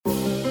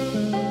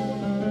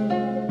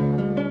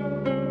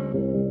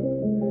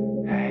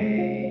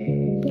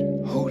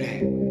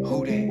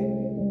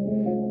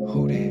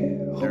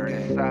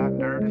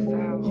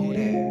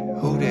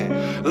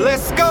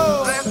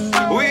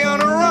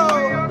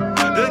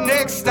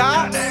next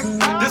stop,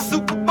 the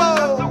Super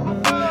Bowl.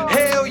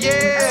 Hell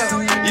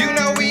yeah, you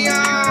know we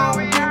on.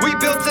 We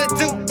built to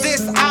do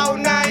this all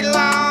night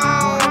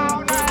long.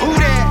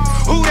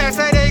 Who that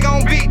say they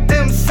gon' beat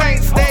them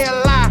Saints? They a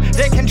lie.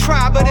 They can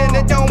try, but in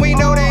the dome we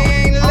know they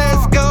ain't.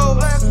 Let's go.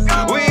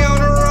 We on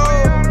the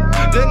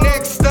road. The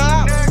next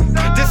stop,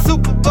 the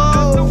Super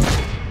Bowl.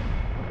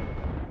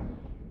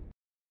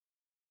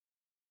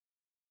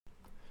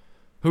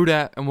 Who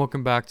dat, and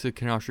welcome back to the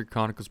Canal Street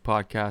Chronicles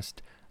podcast.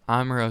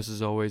 I'm your host,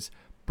 as always,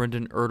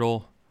 Brendan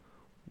Ertl.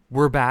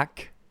 We're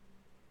back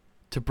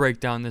to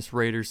break down this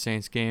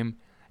Raiders-Saints game,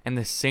 and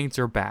the Saints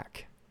are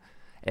back.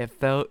 It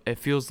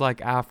feels like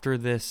after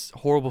this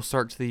horrible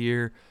start to the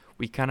year,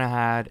 we kind of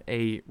had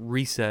a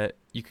reset,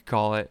 you could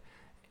call it,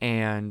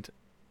 and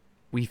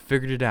we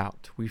figured it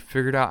out. We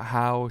figured out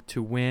how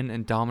to win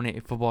and dominate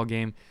a football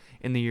game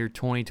in the year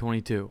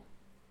 2022.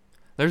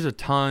 There's a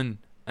ton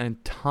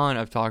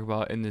of talk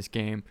about in this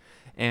game,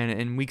 and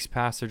in weeks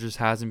past there just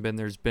hasn't been.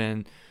 There's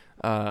been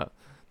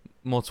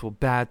multiple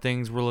bad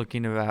things. We're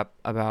looking at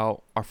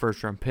about our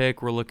first round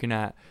pick. We're looking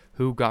at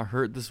who got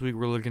hurt this week.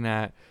 We're looking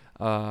at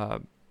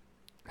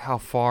how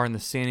far in the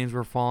standings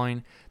we're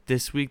falling.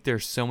 This week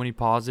there's so many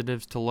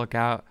positives to look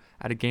at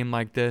a game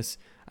like this.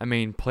 I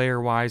mean,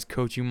 player wise,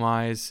 coaching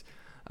wise,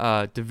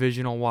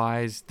 divisional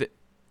wise,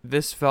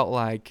 this felt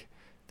like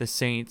the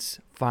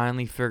Saints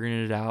finally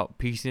figuring it out,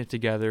 piecing it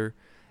together.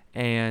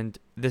 And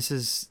this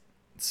is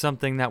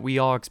something that we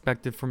all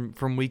expected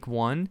from week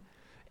one.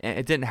 And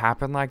it didn't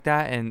happen like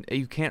that, and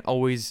you can't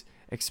always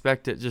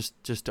expect it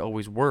just to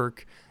always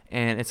work.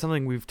 And it's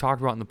something we've talked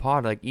about in the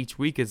pod. Like each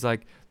week, it's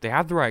like they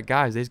have the right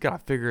guys. They just got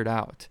to figure it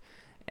out.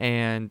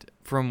 And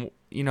from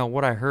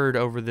what I heard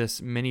over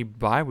this mini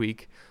bye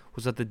week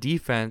was that the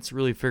defense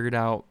really figured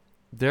out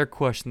their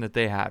question that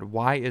they had.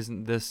 Why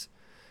isn't this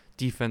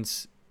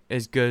defense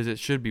as good as it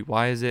should be?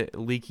 Why is it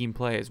leaking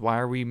plays? Why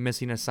are we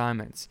missing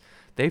assignments?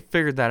 They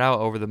figured that out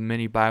over the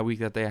mini bye week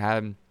that they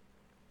had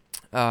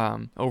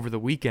over the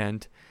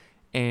weekend,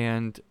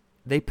 and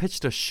they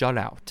pitched a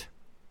shutout.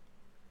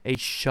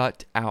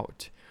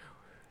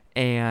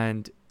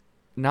 And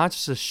not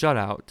just a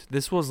shutout.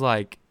 This was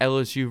like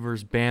LSU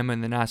versus Bama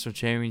in the national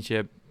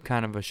championship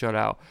kind of a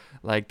shutout.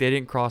 Like they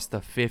didn't cross the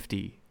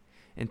 50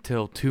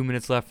 until 2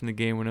 minutes left in the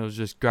game when it was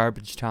just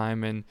garbage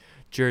time, and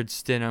Jared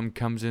Stidham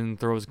comes in and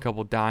throws a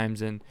couple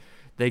dimes, and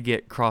they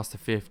get across the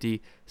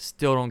 50.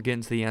 Still don't get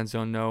into the end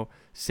zone, no.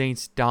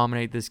 Saints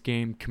dominate this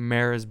game.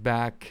 Kamara's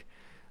back.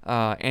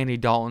 Andy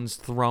Dalton's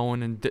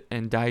throwing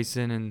and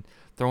dicing and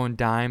throwing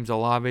dimes.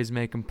 Olave's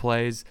making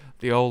plays.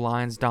 The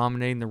O-line's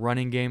dominating. The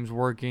running game's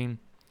working.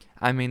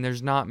 I mean,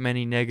 there's not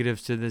many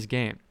negatives to this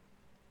game.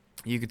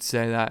 You could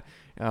say that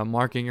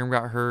Mark Ingram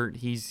got hurt.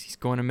 He's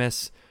going to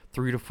miss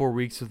 3 to 4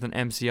 weeks with an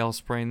MCL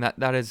sprain.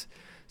 That is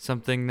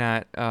something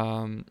that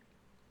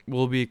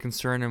will be a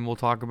concern, and we'll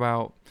talk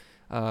about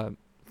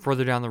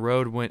further down the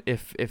road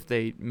if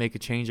they make a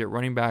change at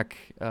running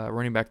back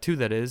 2,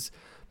 that is.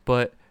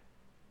 But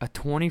a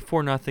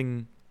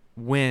 24-0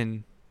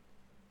 win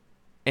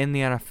in the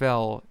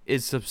NFL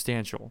is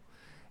substantial.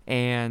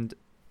 And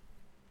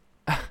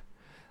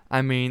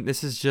I mean,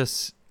 this is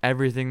just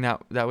everything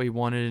that we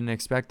wanted and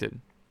expected.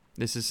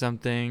 This is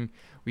something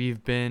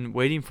we've been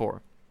waiting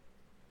for.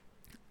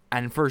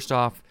 And first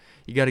off,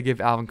 you got to give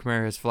Alvin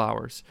Kamara his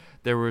flowers.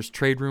 There was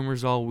trade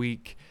rumors all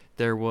week.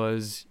 There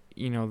was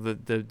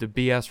the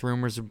BS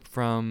rumors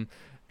from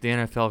the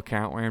NFL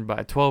account ran by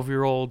a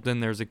 12-year-old.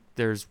 Then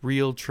there's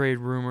real trade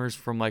rumors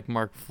from like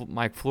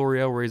Mike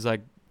Florio, where he's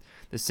like,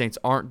 the Saints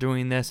aren't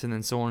doing this, and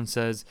then someone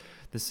says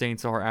the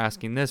Saints are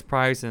asking this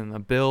price, and then the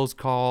Bills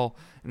call,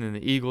 and then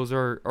the Eagles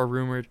are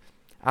rumored.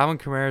 Alvin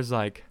Kamara's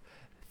like,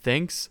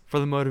 thanks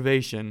for the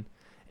motivation,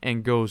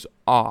 and goes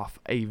off.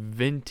 A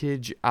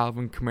vintage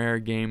Alvin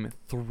Kamara game,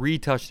 3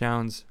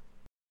 touchdowns.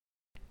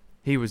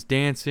 He was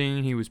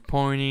dancing, he was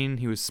pointing,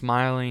 he was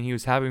smiling, he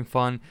was having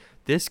fun.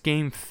 This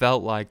game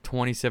felt like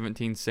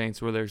 2017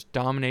 Saints, where there's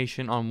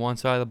domination on one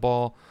side of the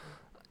ball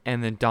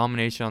and then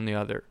domination on the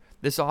other.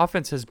 This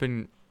offense has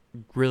been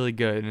really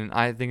good, and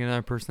I think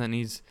another person that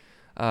needs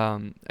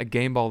a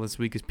game ball this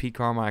week is Pete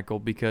Carmichael,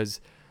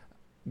 because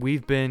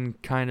we've been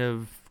kind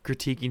of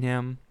critiquing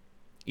him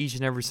each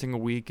and every single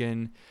week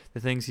and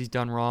the things he's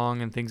done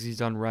wrong and things he's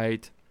done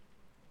right.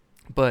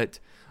 But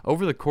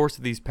over the course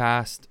of these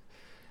past,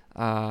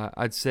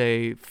 I'd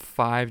say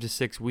 5 to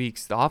 6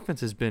 weeks, the offense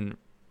has been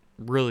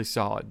really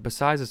solid.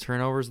 Besides the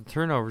turnovers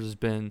has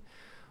been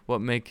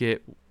what make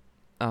it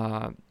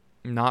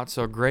not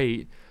so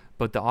great,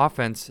 but the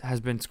offense has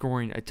been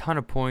scoring a ton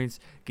of points,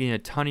 getting a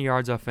ton of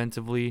yards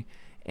offensively,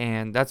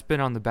 and that's been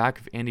on the back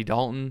of Andy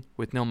Dalton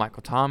with no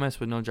Michael Thomas,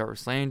 with no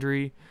Jarvis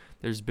Landry.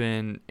 There's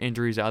been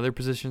injuries at other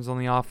positions on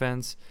the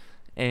offense,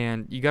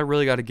 and you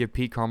really got to give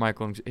Pete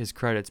Carmichael his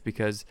credits,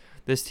 because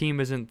this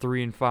team isn't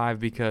 3-5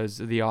 because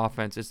of the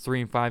offense. It's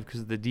 3-5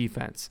 because of the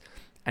defense.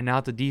 And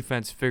now that the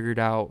defense figured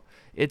out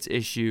its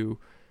issue,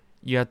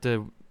 you have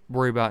to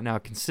worry about now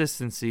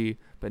consistency,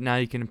 but now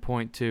you can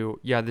point to,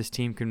 this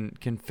team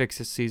can fix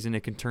this season.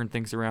 It can turn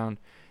things around.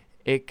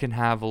 It can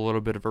have a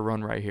little bit of a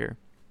run right here.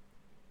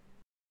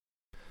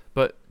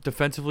 But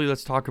defensively,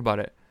 let's talk about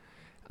it.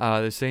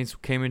 The Saints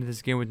came into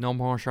this game with no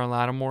Marshon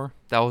Lattimore.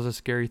 That was a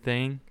scary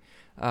thing.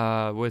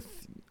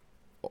 With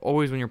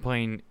always when you're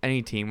playing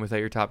any team without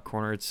your top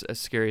corner, it's a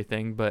scary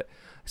thing. But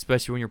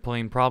especially when you're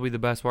playing probably the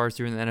best wide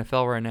receiver in the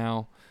NFL right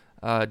now,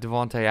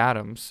 Davante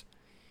Adams,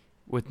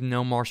 with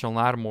no Marshon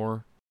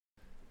Lattimore.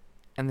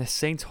 And the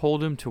Saints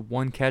hold him to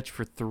one catch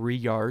for 3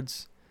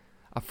 yards.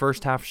 A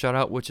first half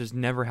shutout, which has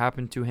never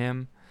happened to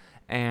him.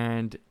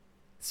 And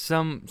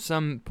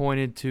some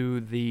pointed to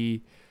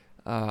the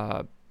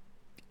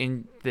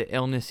in the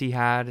illness he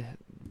had.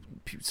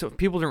 So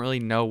people didn't really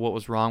know what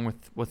was wrong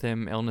with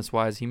him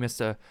illness-wise. He missed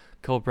a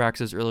couple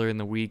practices earlier in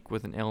the week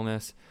with an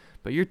illness.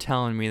 But you're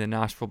telling me the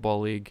National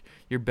Football League,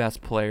 your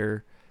best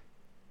player,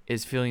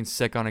 is feeling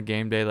sick on a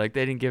game day? Like,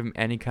 they didn't give him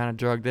any kind of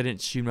drug. They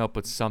didn't shoot him up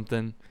with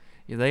something.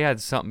 They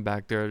had something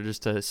back there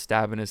just to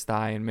stab in his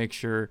thigh and make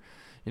sure,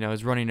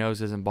 his runny nose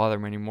doesn't bother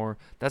him anymore.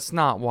 That's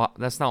not what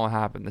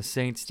happened. The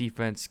Saints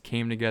defense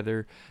came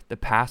together. The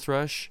pass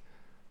rush,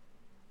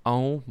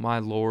 oh my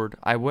Lord.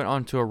 I went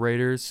on to a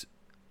Raiders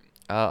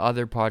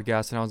other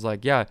podcast and I was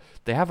like, yeah,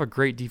 they have a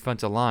great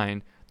defensive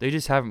line. They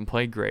just haven't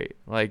played great.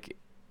 Like,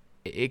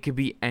 it could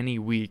be any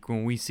week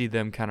when we see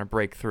them kind of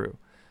break through.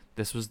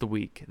 This was the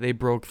week. They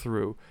broke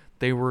through.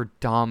 They were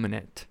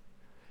dominant.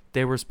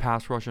 There was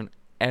pass rush on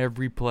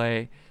every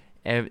play,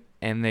 and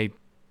they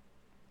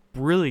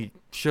really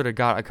should have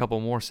got a couple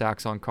more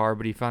sacks on Carr,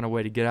 but he found a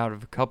way to get out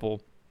of a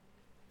couple.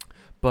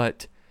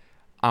 But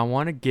I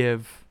want to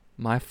give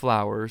my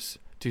flowers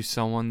to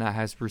someone that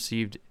has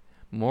received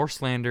more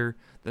slander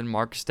than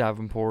Marcus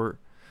Davenport,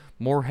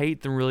 more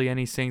hate than really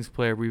any Saints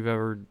player we've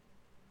ever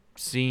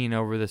seen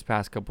over this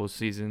past couple of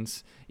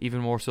seasons,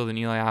 even more so than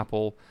Eli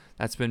Apple.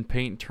 That's been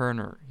Peyton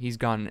Turner. He's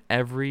gotten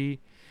every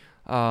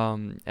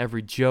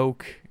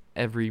joke,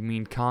 every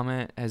mean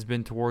comment has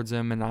been towards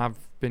him, and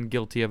I've been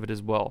guilty of it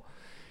as well.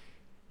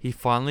 He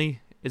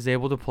finally is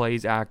able to play.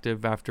 He's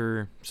active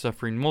after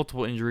suffering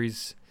multiple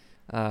injuries.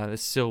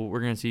 Still,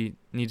 we're going to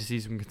need to see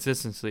some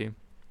consistency.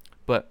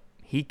 But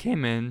he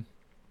came in,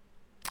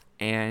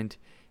 and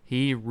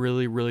he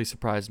really, really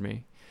surprised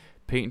me.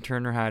 Peyton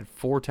Turner had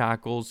 4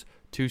 tackles,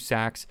 2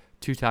 sacks,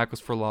 2 tackles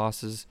for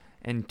losses,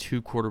 and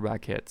 2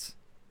 quarterback hits.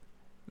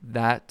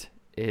 That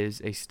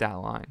is a stat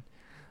line.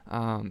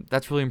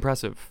 That's really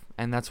impressive,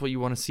 and that's what you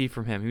want to see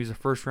from him. He was a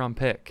first-round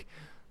pick,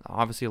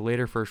 obviously a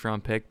later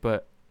first-round pick,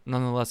 but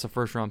nonetheless a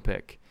first-round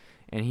pick.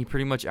 And he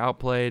pretty much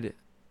outplayed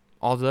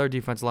all the other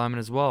defensive linemen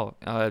as well.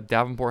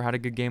 Davenport had a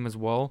good game as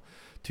well.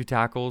 2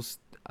 tackles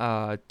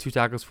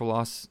for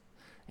loss,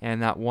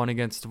 and that one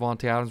against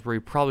Davante Adams where he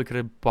probably could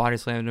have body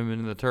slammed him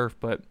into the turf,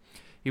 but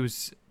he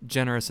was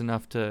generous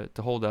enough to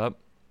hold up.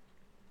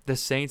 The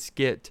Saints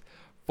get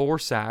 4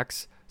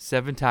 sacks,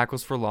 7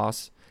 tackles for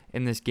loss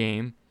in this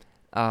game.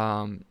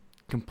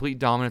 Complete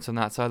dominance on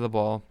that side of the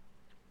ball.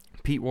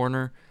 Pete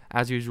Werner,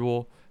 as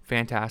usual,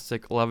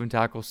 fantastic. 11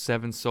 tackles,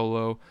 7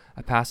 solo,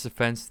 a pass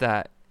defense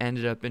that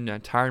ended up in a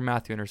Tyrann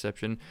Mathieu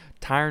interception.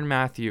 Tyrann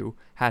Mathieu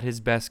had his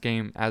best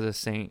game as a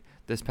Saint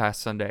this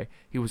past Sunday.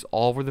 He was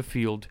all over the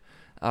field.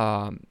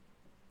 I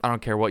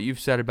don't care what you've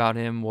said about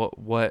him,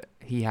 what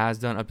he has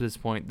done up to this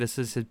point. This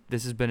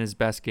has been his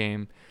best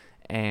game,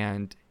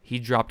 and he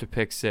dropped a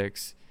pick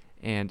 6,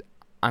 and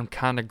I'm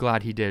kind of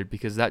glad he did,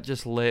 because that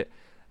just lit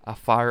a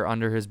fire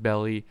under his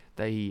belly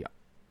that he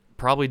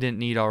probably didn't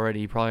need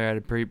already. He probably had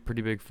a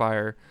pretty big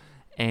fire,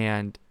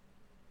 and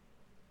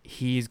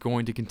he's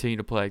going to continue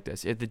to play like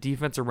this. If the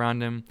defense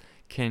around him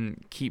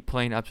can keep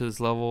playing up to this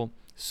level,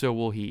 so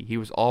will he. He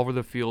was all over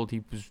the field.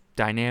 He was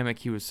dynamic.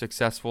 He was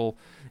successful,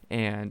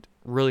 and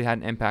really had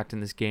an impact in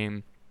this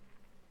game.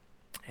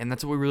 And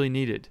that's what we really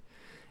needed.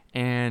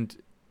 And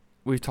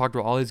we've talked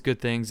about all these good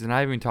things, and I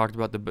haven't even talked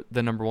about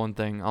the number one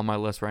thing on my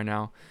list right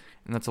now,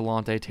 and that's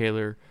Alontae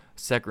Taylor,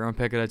 second-round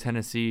pick out of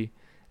Tennessee.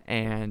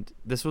 And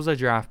this was a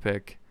draft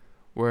pick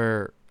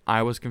where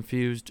I was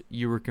confused,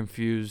 you were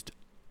confused,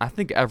 I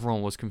think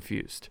everyone was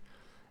confused.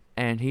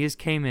 And he has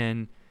came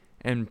in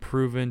and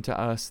proven to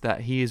us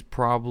that he is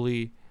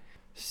probably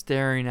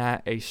staring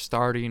at a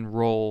starting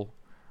role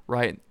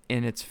right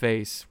in its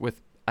face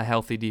with a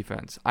healthy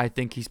defense. I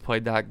think he's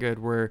played that good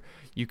where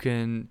you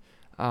can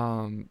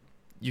put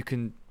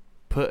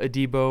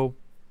Adebo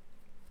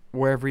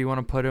wherever you want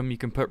to put him. You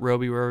can put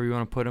Roby wherever you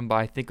want to put him. But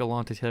I think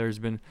Alontae Taylor has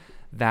been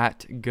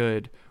that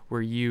good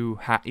where you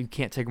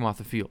can't take him off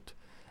the field.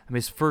 I mean,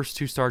 his first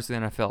 2 starts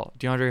in the NFL,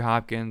 DeAndre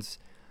Hopkins,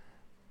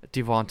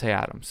 Davante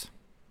Adams,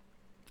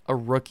 a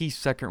rookie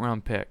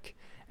second-round pick,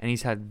 and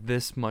he's had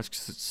this much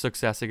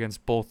success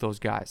against both those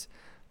guys.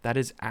 That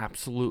is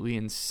absolutely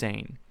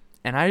insane.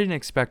 And I didn't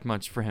expect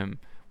much for him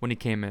when he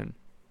came in.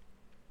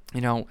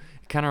 It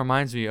kind of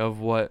reminds me of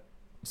what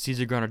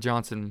C.J.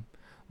 Gardner-Johnson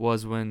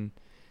was when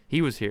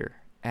he was here.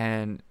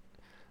 And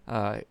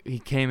he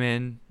came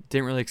in,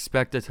 didn't really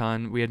expect a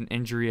ton. We had an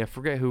injury. I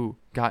forget who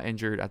got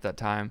injured at that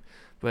time.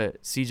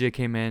 But C.J.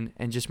 came in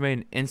and just made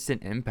an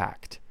instant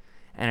impact.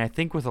 And I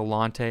think with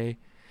Alontae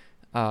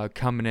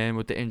coming in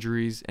with the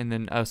injuries and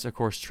then us, of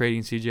course,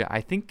 trading C.J.,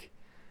 I think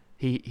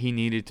he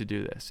needed to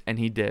do this. And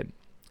he did.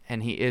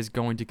 and he is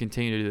going to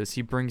continue to do this.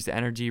 He brings the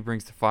energy, he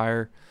brings the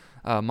fire.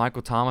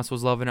 Michael Thomas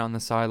was loving it on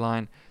the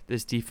sideline.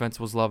 This defense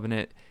was loving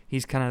it.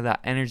 He's kind of that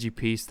energy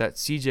piece that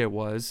CJ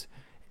was,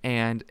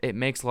 and it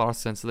makes a lot of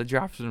sense that they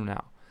drafted him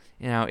now.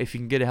 You know, if you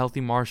can get a healthy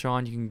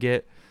Marshawn, you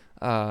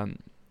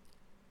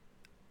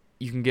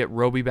can get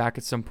Roby back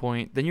at some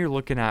point, then you're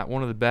looking at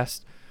one of the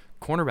best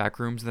cornerback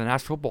rooms in the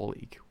National Football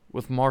League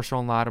with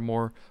Marshawn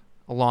Lattimore,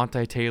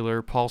 Alontae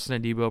Taylor,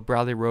 Paulson Adebo,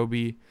 Bradley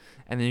Roby,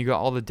 and then you got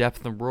all the depth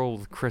in the world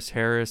with Chris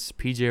Harris,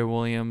 PJ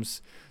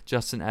Williams,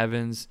 Justin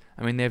Evans.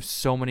 I mean, they have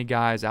so many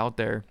guys out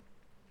there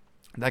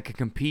that could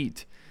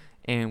compete,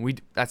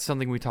 and that's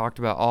something we talked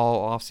about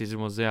all offseason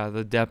was,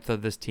 the depth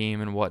of this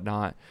team and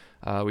whatnot.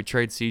 We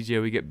trade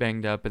CJ, we get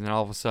banged up, and then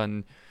all of a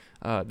sudden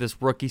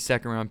this rookie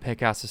second-round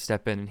pick has to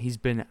step in, and he's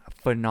been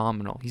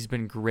phenomenal. He's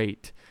been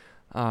great.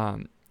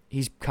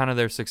 He's kind of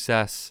their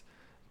success,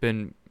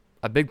 been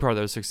a big part of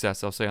their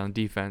success, I'll say, on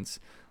defense.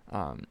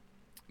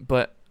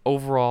 But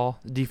overall,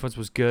 the defense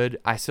was good.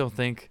 I still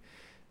think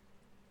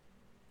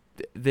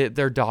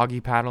they're doggy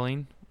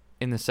paddling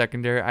in the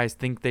secondary. I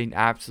think they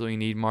absolutely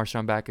need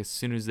Marshawn back as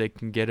soon as they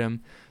can get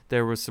him.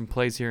 There was some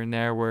plays here and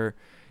there where,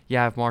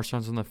 if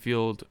Marshawn's on the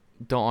field,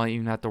 don't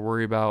even have to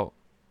worry about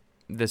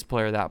this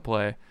play or that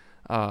play.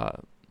 But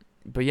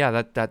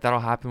that'll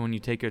happen when you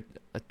take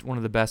one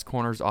of the best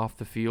corners off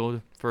the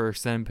field for an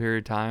extended period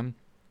of time.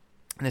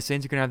 And the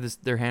Saints are going to have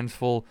their hands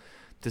full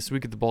this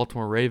week at the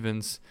Baltimore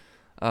Ravens.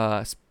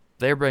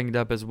 They're bringing it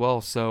up as well,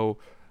 so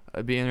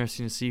it'd be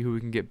interesting to see who we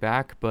can get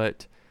back.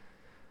 But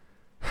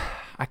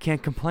I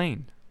can't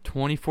complain.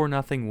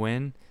 24-0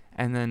 win,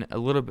 and then a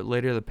little bit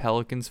later the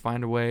Pelicans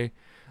find a way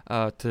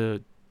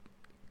to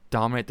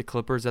dominate the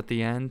Clippers at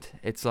the end.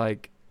 It's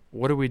like,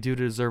 what do we do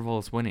to deserve all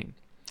this winning?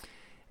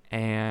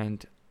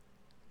 And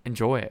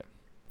enjoy it.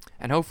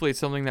 And hopefully it's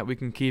something that we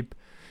can keep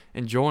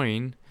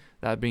enjoying,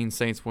 that being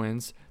Saints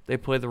wins. They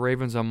play the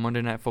Ravens on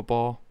Monday Night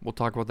Football. We'll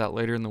talk about that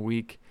later in the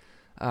week.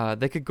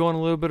 They could go on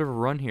a little bit of a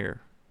run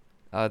here.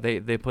 They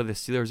play the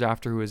Steelers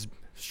after, who has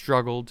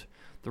struggled.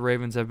 The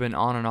Ravens have been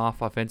on and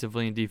off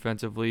offensively and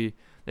defensively.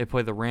 They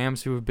play the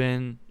Rams, who have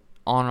been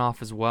on and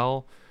off as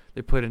well.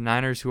 They play the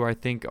Niners, who I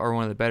think are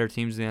one of the better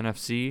teams in the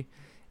NFC.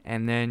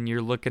 And then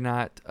you're looking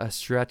at a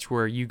stretch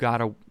where you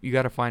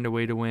gotta find a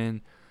way to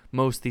win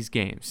most of these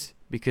games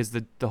because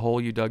the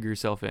hole you dug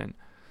yourself in.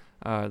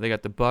 They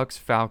got the Bucks,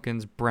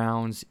 Falcons,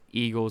 Browns,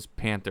 Eagles,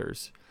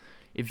 Panthers.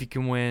 If you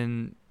can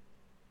win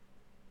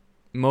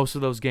most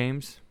of those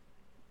games,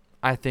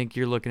 I think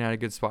you're looking at a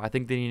good spot. I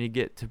think they need to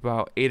get to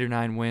about 8 or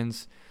 9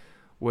 wins,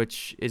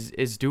 which is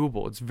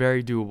doable. It's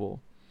very doable.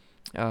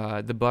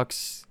 The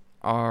Bucks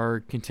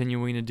are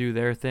continuing to do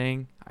their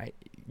thing.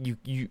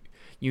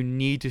 You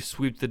need to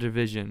sweep the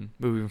division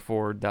moving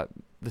forward, that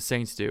the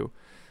Saints do.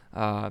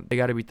 They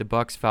got to beat the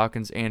Bucks,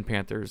 Falcons, and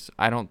Panthers.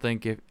 I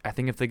think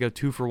if they go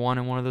 2-for-1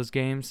 in one of those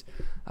games,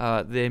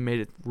 they made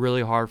it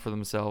really hard for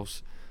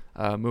themselves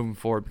moving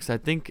forward, because I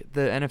think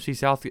the NFC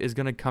South is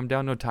going to come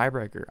down to a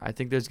tiebreaker. I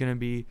think there's going to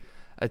be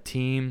a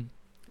team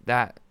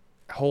that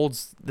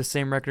holds the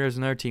same record as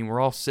another team.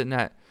 We're all sitting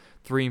at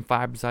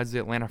 3-5 besides the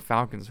Atlanta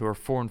Falcons, who are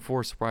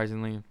 4-4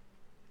 surprisingly,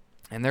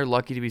 and they're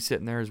lucky to be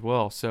sitting there as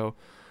well. So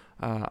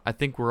I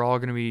think we're all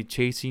going to be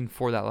chasing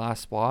for that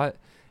last spot,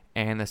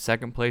 and the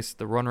second place,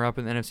 the runner-up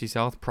in the NFC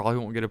South, probably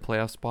won't get a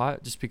playoff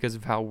spot just because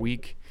of how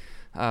weak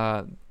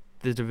the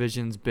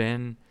division's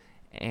been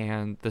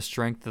and the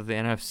strength of the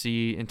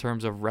NFC in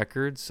terms of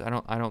records. I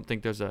don't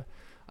think there's a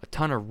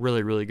ton of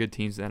really, really good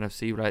teams in the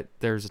NFC, but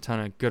there's a ton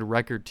of good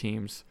record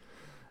teams.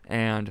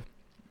 And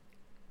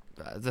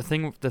the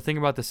thing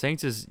about the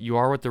Saints is you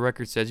are what the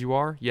record says you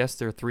are. Yes,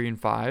 they're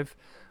 3-5.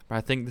 But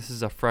I think this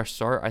is a fresh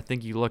start. I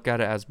think you look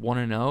at it as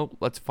 1-0.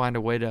 Let's find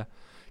a way to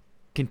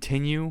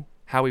continue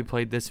how we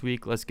played this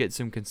week. Let's get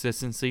some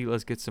consistency.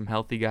 Let's get some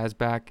healthy guys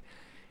back,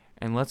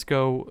 and let's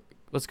go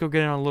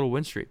get on a little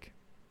win streak.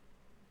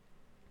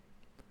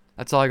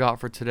 That's all I got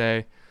for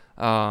today.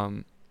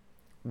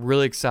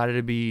 Really excited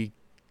to be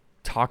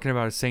talking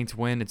about a Saints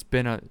win. It's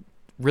been a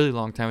really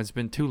long time. It's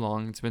been too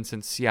long. It's been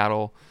since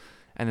Seattle,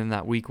 and then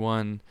that Week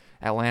 1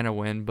 Atlanta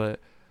win. But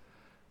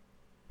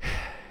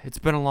it's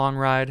been a long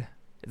ride.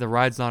 The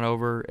ride's not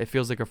over. It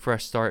feels like a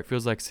fresh start. It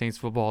feels like Saints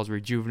football is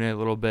rejuvenated a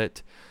little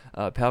bit.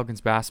 Pelicans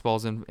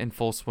basketball's in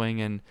full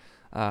swing, and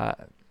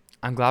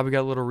I'm glad we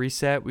got a little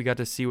reset. We got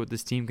to see what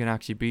this team can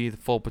actually be, the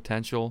full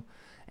potential,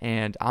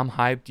 and I'm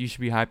hyped. You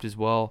should be hyped as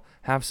well.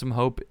 Have some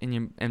hope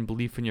and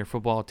belief in your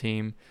football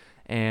team,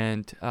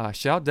 and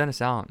shout out Dennis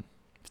Allen.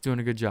 He's doing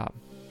a good job.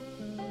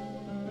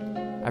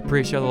 I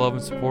appreciate the love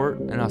and support,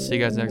 and I'll see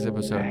you guys next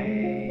episode.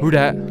 Who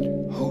dat?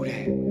 Who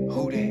dat?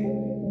 Who dat?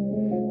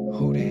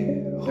 Who dat?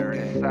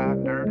 Dirty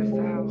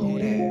South.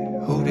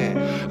 Who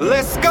dat?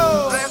 Let's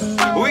go.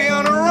 We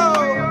on the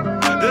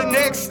road. The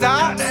next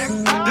stop,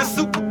 the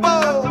Super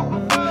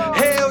Bowl.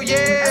 Hell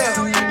yeah.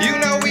 You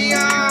know we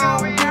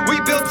on.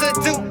 We built to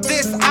do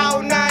this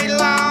all night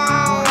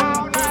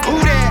long. Who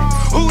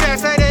that? Who that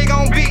say they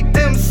gon' beat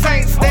them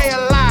Saints? They a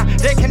lie.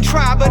 They can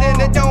try, but in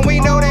the dome we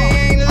know they